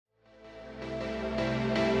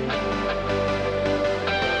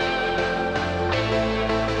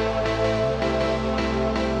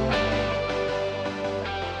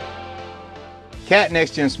Cat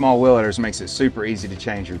Next Gen Small Wheel Loaders makes it super easy to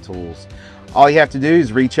change your tools. All you have to do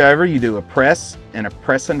is reach over, you do a press and a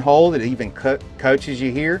press and hold. It even coaches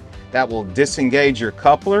you here. That will disengage your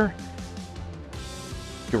coupler.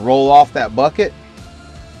 You roll off that bucket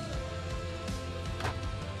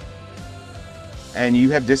and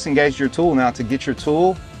you have disengaged your tool. Now to get your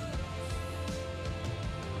tool,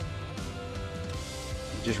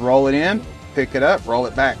 just roll it in, pick it up, roll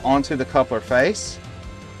it back onto the coupler face,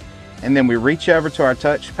 and then we reach over to our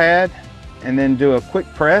touchpad and then do a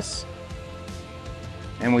quick press,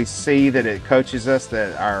 and we see that it coaches us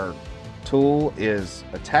that our tool is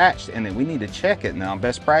attached and that we need to check it. Now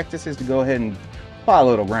best practice is to go ahead and apply a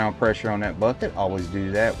little ground pressure on that bucket. Always do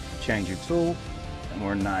that. Change your tool and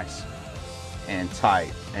we're nice and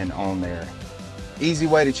tight and on there. Easy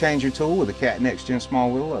way to change your tool with the Cat Next Gen Small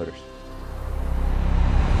Wheel Loaders.